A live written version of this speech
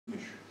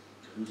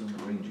Who's on the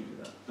green duty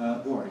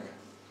that? Warwick.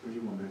 But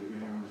you won't be able to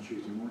get here on a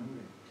Tuesday morning, will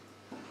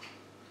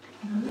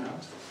you?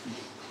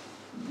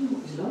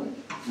 What is it like?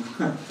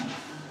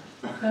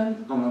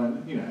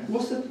 You know.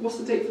 What's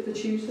the date for the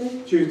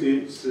Tuesday? Tuesday,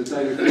 it's the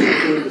day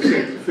before the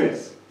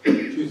 5th.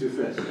 Tuesday the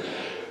 5th.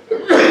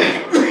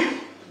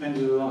 End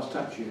of the last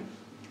tax year.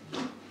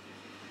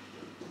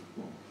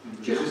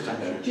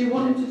 Do you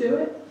want him to do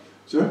it?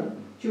 Sorry?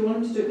 Do you want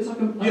him to do it? Because I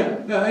can.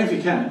 Yeah, if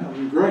you can, I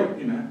mean, great,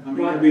 you know. I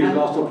mean, it'll be his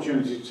last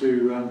opportunity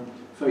to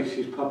face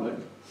his public.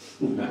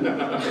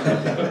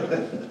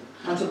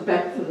 And to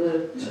beg for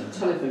the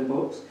telephone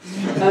box.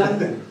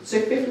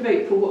 So 5th of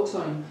April, what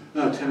time?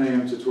 10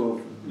 AM to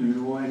 12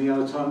 noon, or any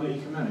other time that he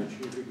can manage.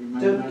 If he can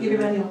Don't give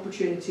him any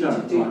opportunity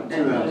to do right,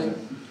 2 hours.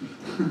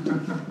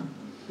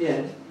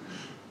 Yeah.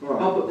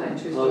 Right. I'll put that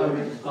into his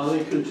diary. Are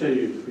they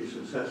continuing to be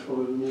successful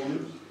in the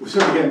mornings? We're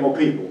certainly getting more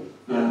people,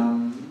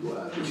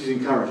 which is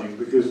encouraging,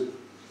 because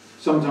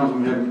sometimes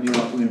when we have them in the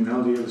afternoon, we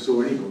hardly ever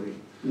saw anybody.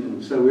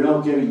 So we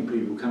are getting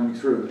people coming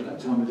through at that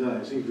time of day.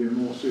 It seems to be a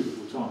more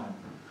suitable time.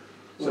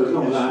 So as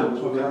long as that happens,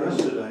 we'll carry on.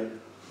 Yesterday.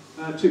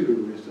 2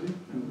 people yesterday,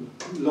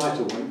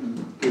 lighter weight than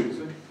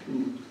previously.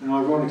 And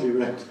ironically,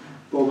 we had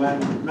Bob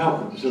and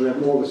Malcolm, so we had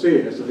more of a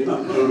series, I think,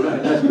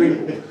 less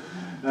people.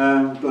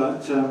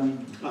 But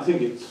I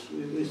think it's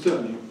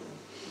certainly,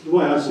 the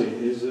way I see it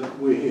is that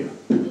we're here.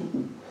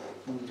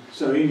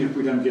 So even if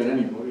we don't get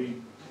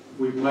anybody,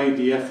 we've made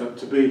the effort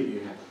to be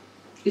here.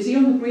 Is he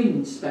on the green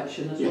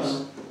inspection as well?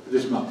 Yes,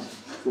 this month,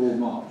 for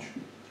March.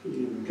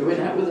 Going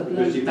out with a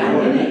bloody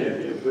bang, isn't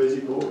it?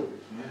 Busy boy.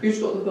 Who's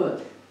got the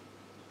book?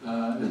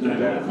 There's no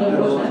doubt.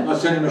 No, I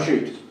sent him a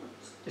sheet.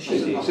 A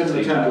sheet. I sent him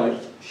a template.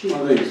 Sheet.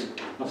 One of these.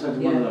 I sent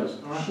him one of those.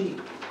 All right. Sheet.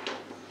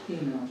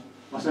 Email.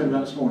 I sent him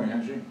that this morning,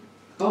 actually.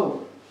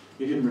 Oh.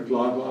 He didn't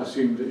reply, but I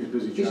assumed that he was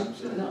busy chap.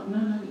 So.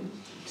 No,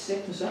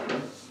 sick and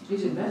suffering.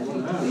 He's in bed.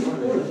 Well,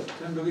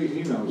 don't look at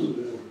his emails.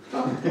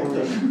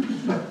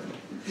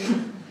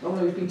 Oh no,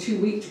 he's been too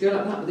weak to go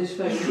like that with his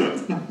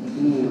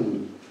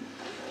phone.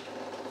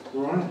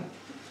 All right.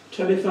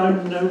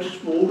 Telephone notice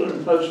board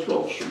and post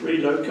box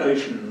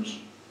relocations.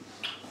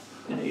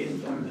 Any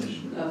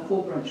information?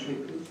 4 Brent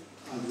Street, please.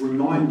 I've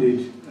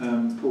reminded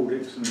Paul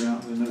Dixon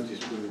about the notice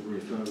board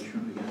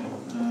refurbishment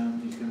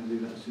again. He's going to do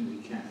that as soon as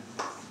he can.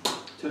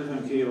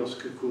 Telephone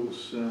kiosk, of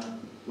course,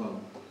 well,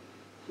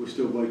 we're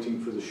still waiting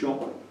for the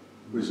shop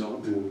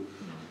result. Do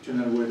you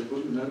know where to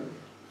put the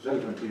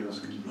telephone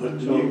kiosk? I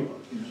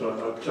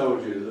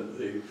told you that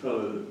the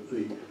fellow at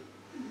the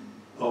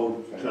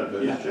old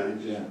telephone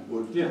exchange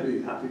would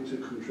be happy to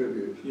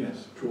contribute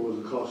towards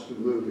the cost of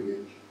moving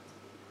it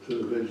to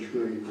the village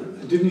green.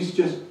 Didn't he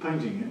suggest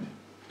painting it?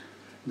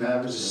 No,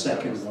 that was the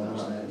second one,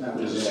 wasn't it? That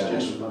was a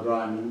suggestion by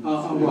Brian.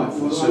 Oh, right.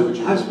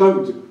 Well, I have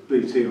spoken to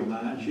BT on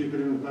that, actually. A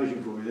bit of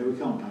information for you there. We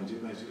can't paint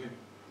it, basically.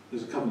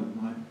 There's a covenant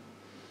on it.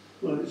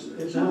 Well,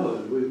 it's ours.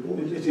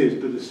 It is,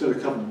 but there's still a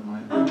covenant on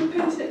it. Have you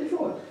painted it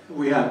before?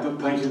 We have, but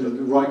painted it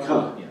the right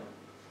colour. Yeah.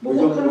 Well,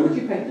 what colour would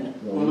you paint it?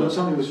 Well,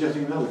 somebody was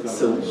suggesting another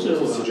colour.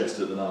 Silver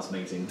suggested at the last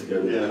meeting to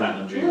go with the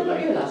platinum Well, not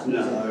jubilee. your last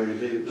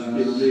meeting. No,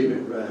 leave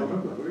it red. I can't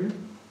remember, were you?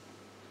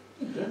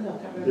 I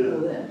can't remember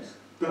all this.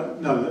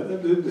 But no,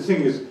 the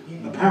thing is,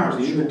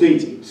 apparently in the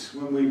deeds,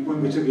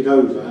 when we took it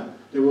over,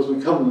 there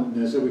wasn't a covenant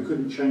in there, so we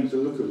couldn't change the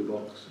look of the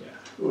box. Yeah.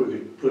 Or we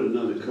could put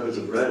another coat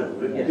of red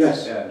on it.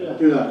 Yes,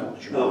 do that.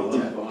 Oh,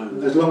 that's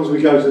fine. As long as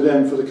we go to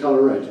them for the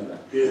colour red.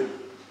 Yeah.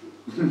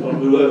 Well,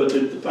 whoever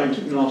did the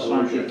painting last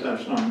time should have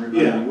some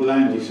remaining. Yeah, well,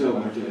 Andy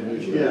Selma did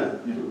it. Yeah.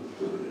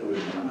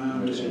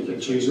 So you can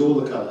choose all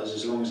the colours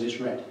as long as it's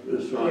red.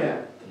 That's right.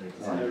 Yeah.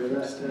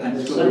 And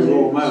it's got the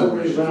Royal Mail.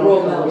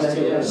 Royal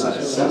Mail, yeah.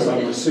 Sounds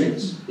like the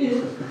suits,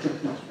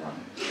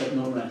 but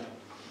not red.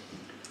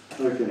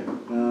 Okay.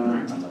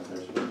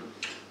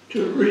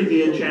 To read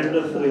the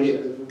agenda for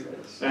the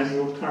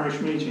annual parish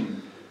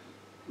meeting.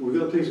 We've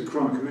got a police and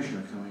crime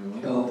commissioner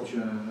coming along, which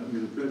with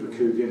a bit of a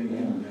coup getting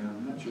him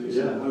down, actually,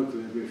 so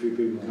hopefully there'll be a few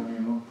people coming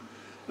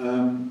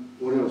along.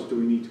 What else do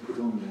we need to put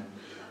on there?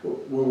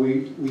 Well,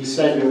 we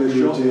said what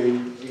we would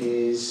do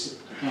is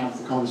have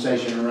the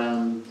conversation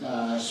around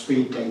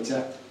speed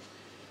data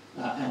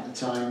at the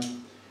time,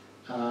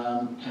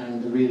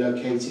 and the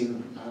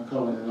relocating,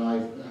 Colin and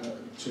I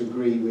to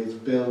agree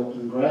with Bill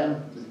and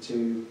Graham, the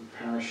 2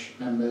 parish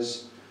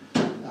members,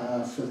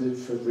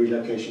 for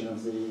relocation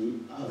of the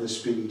other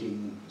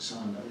speeding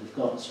sign that we've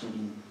got. So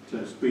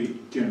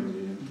speed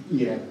generally.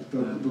 Yeah,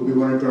 but we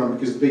wanted to put on,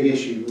 because the big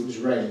issue was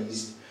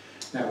raised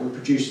that we're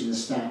producing the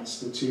stats,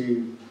 the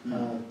 2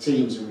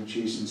 teams are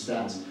producing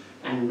stats,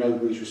 and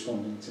nobody's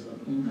responding to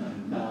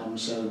them.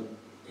 So,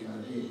 you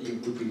know,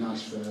 it would be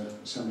nice for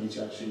somebody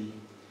to actually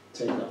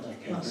take up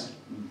that case.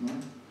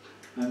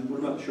 And what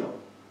about the shop?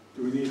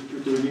 Do we need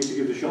to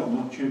give the shop an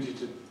opportunity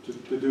to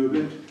do a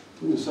bit,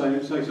 to say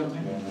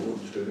something?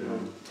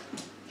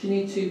 Do you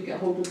need to get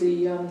hold of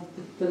the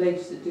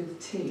ladies that do the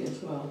tea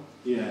as well?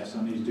 Yes,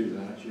 I need to do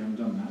that. Actually, I haven't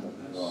done that.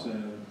 That's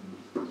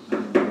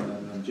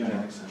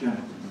Janet. Yeah.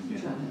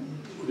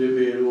 Would it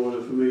be in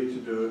order for me to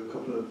do a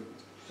couple of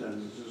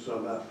sentences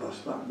about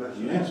prospect better?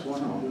 Yes, why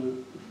not?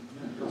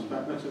 Yeah,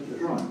 that better?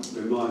 Right.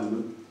 Remind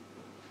them.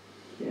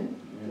 Yeah.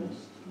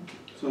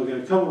 So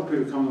again, a couple of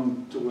people come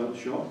and talk about the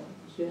shop.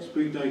 Yeah.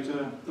 Speed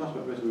data, that's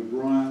about better with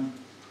Brian,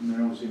 and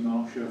then obviously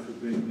Mark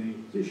Sherford being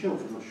the... Is it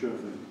Shelford or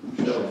Sherford?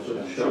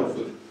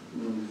 Shelford.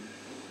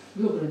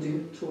 You're going to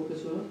do talk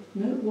as well?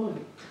 No, why?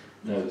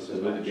 No,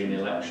 with it being an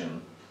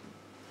election,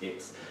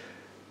 it's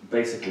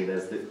basically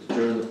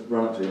during the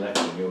run up to the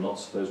election, you're not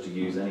supposed to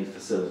use any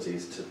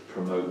facilities to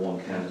promote one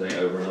candidate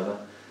over another.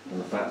 And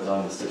the fact that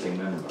I'm a sitting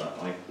member,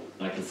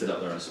 I can sit up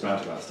there and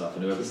spout about stuff,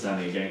 and whoever's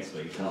standing against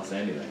me can't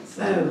say anything.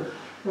 So,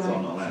 so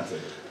I'm not allowed to.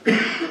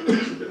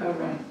 Oh,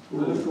 right.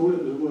 Well, let's call it,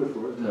 there's a word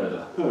for it.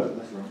 Perda. Perda,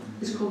 that's right.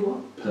 It's called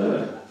what?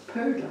 Perda.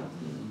 Perda.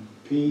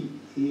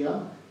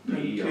 P-E-R?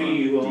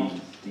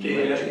 P-E-R-D-D-H.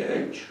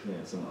 D-H.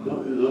 Yeah, something Not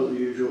like the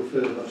usual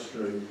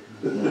filibustering.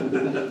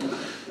 that.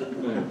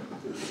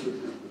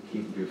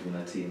 Keep people from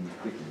their tea and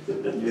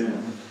picnics. Yeah.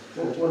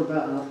 What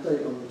about an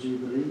update on the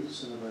Jubilee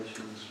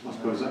celebrations? I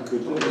suppose that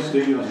could,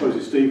 Steve, I suppose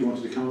if Steve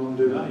wanted to come along and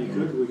do that, he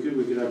could. We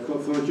could have quite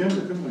a full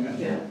agenda, couldn't we,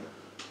 actually?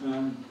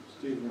 Yeah.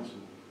 Steve Russell.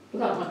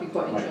 Well, that might be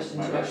quite interesting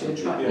to actually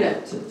attract, Yeah.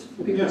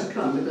 for people to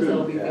come, because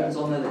there'll be things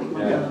on there that you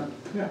might want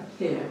to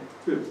hear.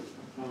 Good.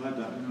 I'll add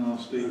that in and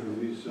ask Steve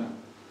if he's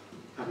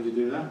happy to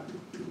do that.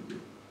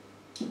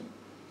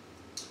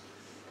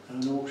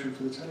 And an auction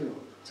for the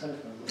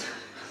telephone.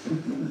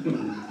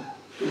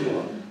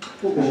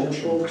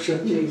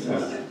 Auction.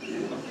 Jesus.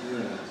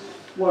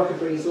 Well, I could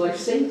bring his life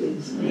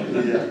savings.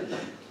 Yeah.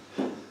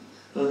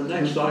 The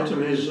next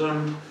item is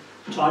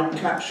time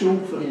capsule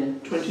for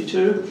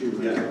 22.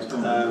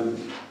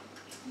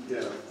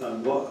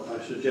 What I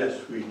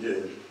suggest we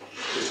do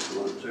this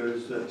month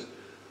is that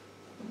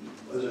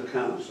as a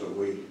council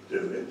we do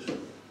it,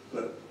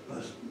 but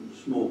a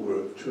small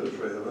group, 2 or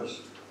 3 of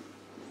us,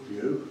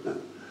 you,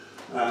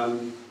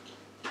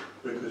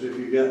 because if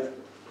you get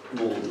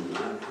more than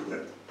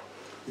that,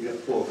 you get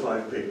 4 or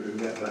 5 people, you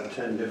get about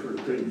 10 different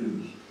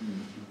opinions.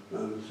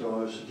 So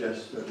I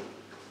suggest that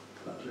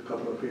perhaps a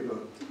couple of people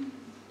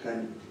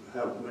can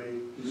help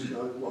me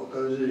decide what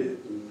goes in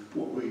it and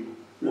what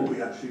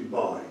we actually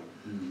buy.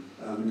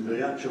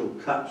 The actual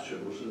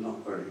capsules are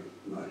not very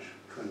much,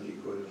 20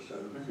 quid or so.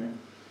 Okay.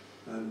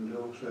 And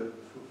also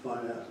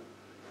find out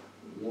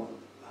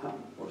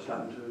what's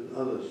happened to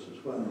others as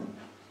well.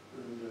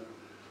 And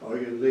are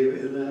you going to leave it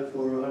in there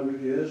for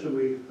 100 years and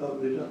we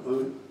open it up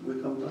when we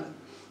come back?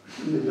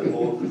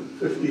 Or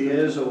 50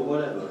 years or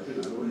whatever,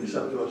 it's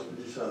up to us to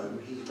decide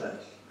which is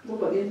best. What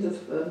about the end of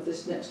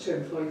this next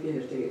term, 5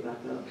 years, dig it back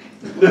up?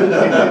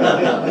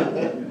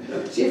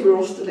 See if we're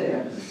all still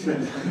here.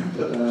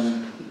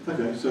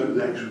 Okay, so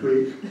Next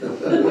week.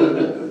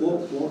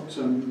 what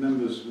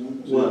members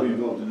want to be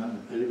involved in that?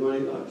 Anybody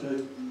like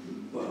to?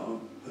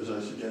 Well, as I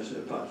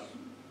suggested, perhaps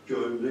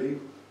join me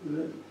with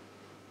it.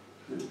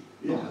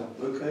 Yeah,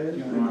 okay.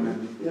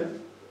 Yeah.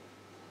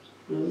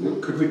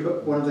 Could we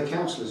put one of the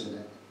councillors in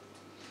it?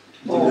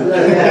 Oh, He's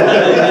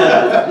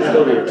got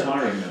to be a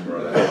retiring member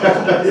of that.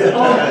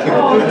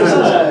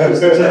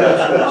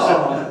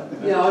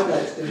 yeah, I'd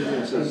like to do Yeah,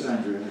 that. so it's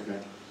Andrew, okay.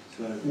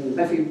 So,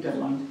 If you don't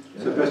mind.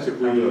 so best if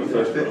we...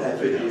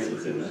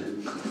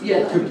 Yeah,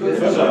 that'd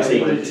be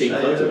good. Team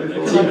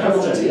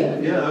photo.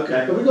 Yeah,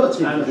 okay. But we've got a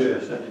team. Andrew,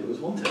 There was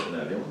one taken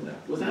earlier, wasn't there?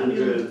 Was that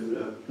Andrew,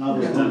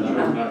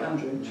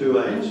 Andrew. 2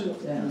 A's.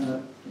 Yeah.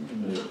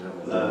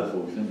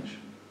 Before we finish.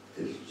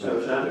 So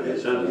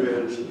it's Andrew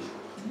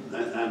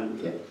and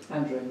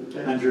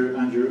Andrew.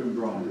 and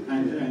Brian.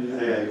 Andrew.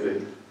 AAV.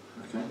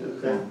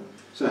 Okay.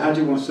 So how do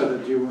you want to set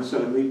it? Do you want to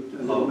set a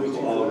meeting?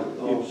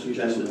 I'll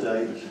suggest a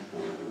date.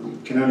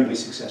 Can only be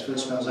successful, it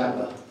spells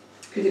Amber.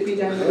 Could it be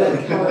down the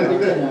back? However,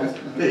 dinner?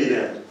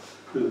 Yeah.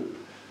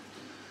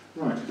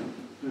 Right.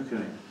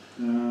 Okay.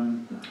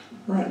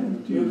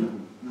 Right, do you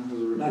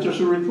matters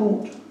a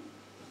report?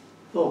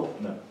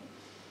 Bob? No.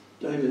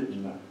 David?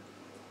 No.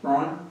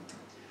 Brian?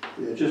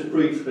 Yeah, just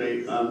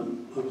briefly, I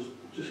was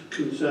just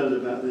concerned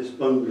about this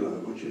bungalow,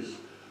 which is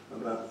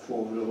about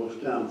 4 doors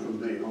down from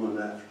me on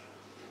the left.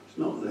 It's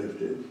not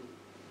lived in.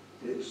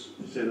 It's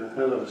in a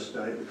hell of a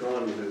state, the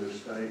garden's in a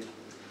state,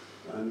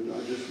 and I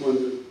just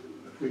wondered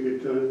if we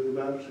could do anything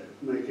about it,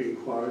 make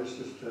inquiries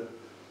as to...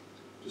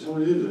 Does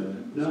somebody live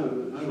there? No,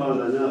 as far as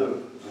I know,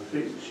 I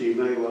think she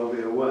may well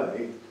be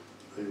away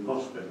in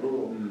hospital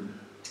or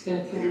In a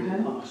care even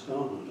home? passed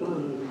on,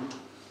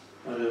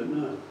 I don't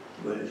know.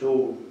 But it's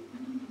all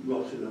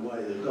rotting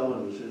away, the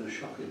garden's in a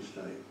shocking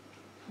state.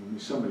 I mean,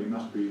 somebody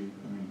must be,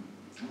 I mean,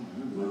 I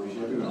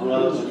don't know,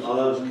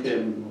 I'll ask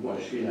Kim what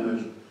she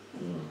knows.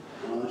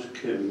 I'll ask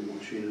Kim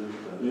what she knows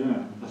about it.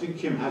 Yeah, I think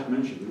Kim has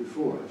mentioned it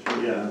before,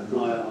 actually. Yeah,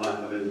 I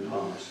have in the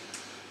past.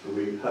 And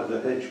we had the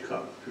hedge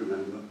cut, if you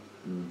remember.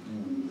 I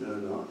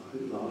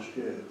think last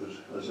year it was,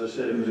 as I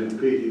said, it was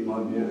impeding my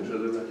walk to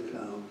the Red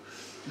Cow.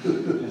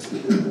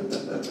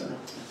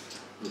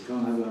 We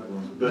can't have that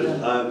one. But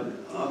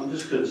I'm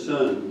just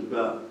concerned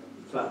about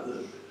the fact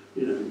that,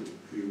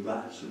 few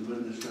rats and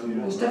goodness knows what.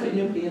 There's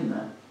definitely nobody in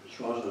there. As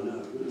far as I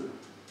know,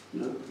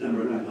 no, never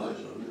any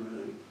lights on,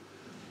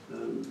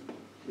 really.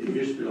 it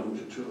used to belong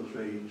to 2 or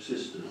 3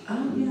 sisters.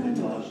 Oh, yeah.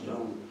 They passed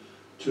on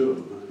 2 of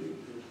them, I think.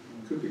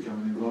 Could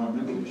become an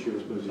environmental issue, I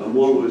suppose. And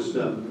one was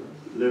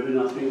living,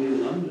 I think,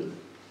 in London.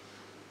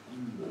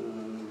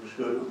 Was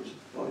going up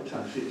by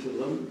taxi to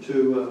London, to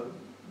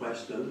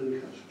West London,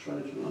 and catch a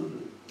train to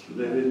London. To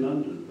live in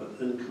London, but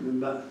then coming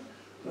back.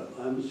 But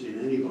I haven't seen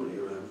anybody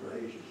around for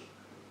ages.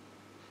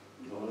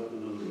 I'll have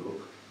another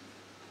look.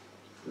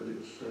 But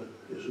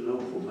it's an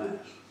awful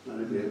mess.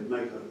 And if you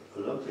make a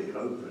lovely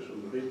home for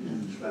somebody,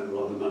 spend a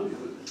lot of money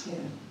on it.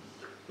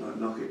 Yeah. Like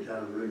knock it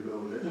down and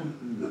rebuild it.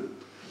 No.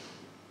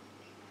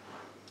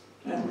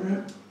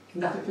 Andrew?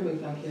 Nothing for me,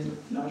 thank you.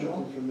 Nigel?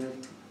 Nothing from me.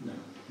 No,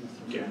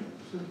 nothing. Yeah.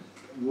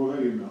 What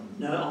about you, Mel?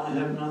 No, I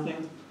have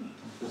nothing.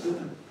 That's it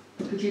then.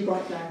 Could you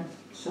write down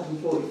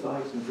 7:45?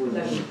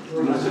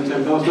 That's at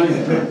 10 past 8.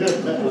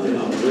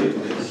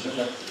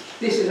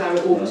 This is how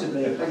it ought to be.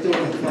 I do it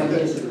for 5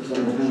 years ago. Just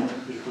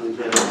trying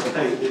to get it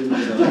paid, didn't I?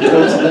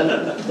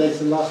 That's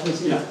the last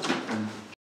meeting? Yeah.